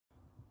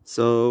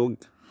So,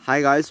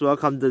 hi guys,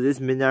 welcome to this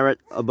minaret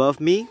above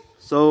me.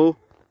 So,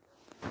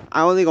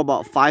 I only got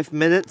about 5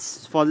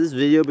 minutes for this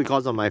video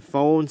because of my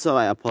phone, so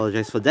I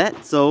apologize for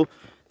that. So,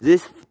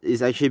 this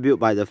is actually built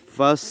by the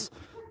first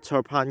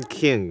Turpan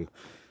king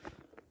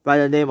by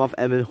the name of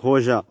Emin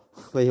Khoja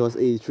when he was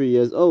 83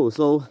 years old.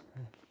 So,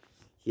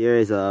 here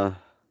is a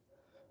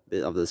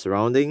bit of the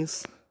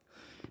surroundings.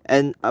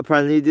 And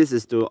apparently this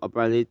is to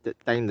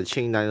thank the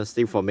Qing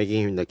dynasty for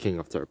making him the king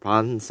of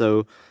Turpan.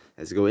 So,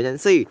 let's go in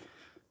and see.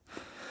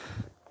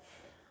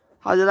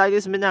 How do you like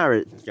this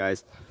minaret,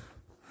 guys?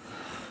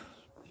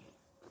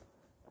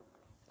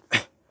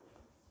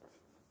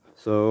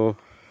 So,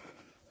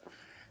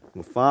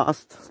 move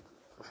fast.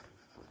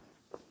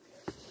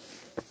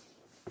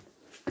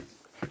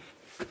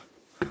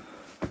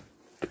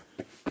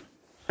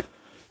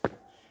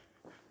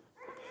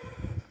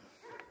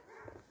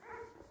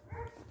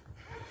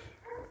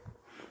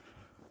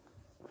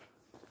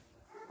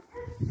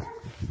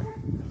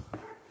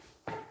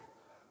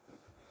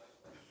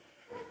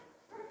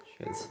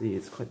 You can see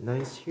it's quite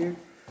nice here.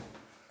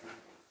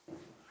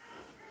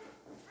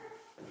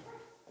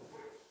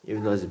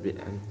 Even though it's a bit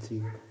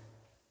empty.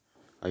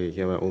 I can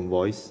hear my own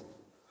voice.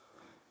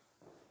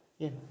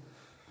 Yeah.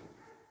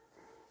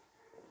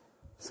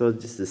 So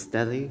this is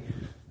steady.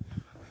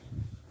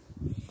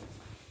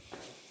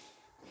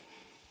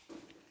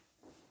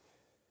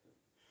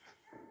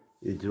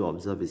 You do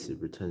observe it's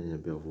written in a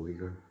bit of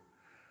vigor.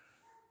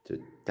 To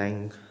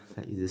thank,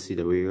 let you see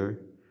the vigor.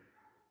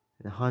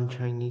 And Han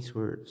Chinese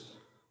words.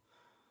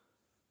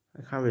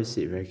 I can't really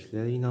see it very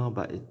clearly now,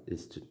 but it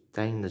is to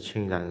thank the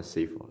Qing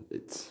dynasty for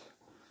its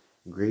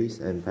grace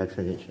and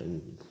patronage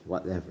and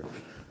whatever.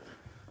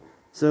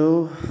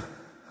 So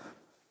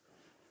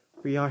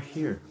we are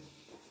here.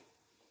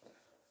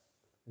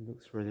 It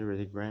looks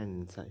really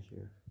grand inside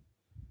here.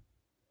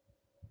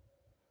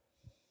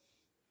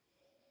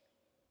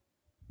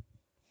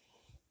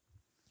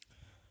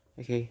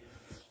 Okay.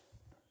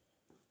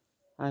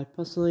 I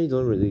personally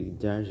don't really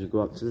dare to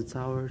go up to the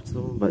tower,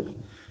 so but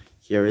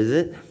here is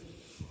it.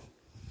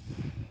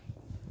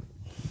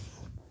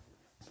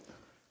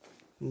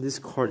 This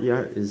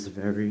courtyard is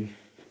very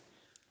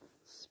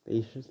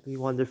spaciously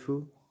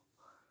wonderful.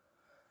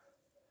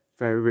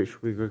 Very rich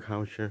Uyghur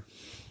culture.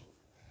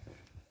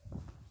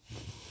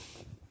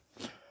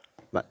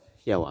 But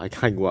yeah, well, I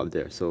can't go up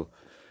there. So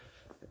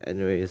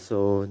anyway,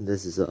 so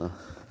this is a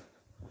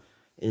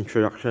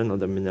introduction of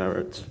the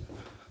minaret.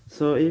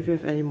 So if you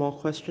have any more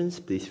questions,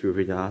 please feel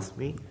free to ask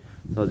me.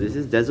 So this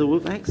is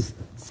DZUNGARIA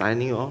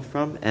signing off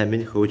from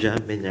Emin Khoja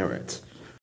Minaret.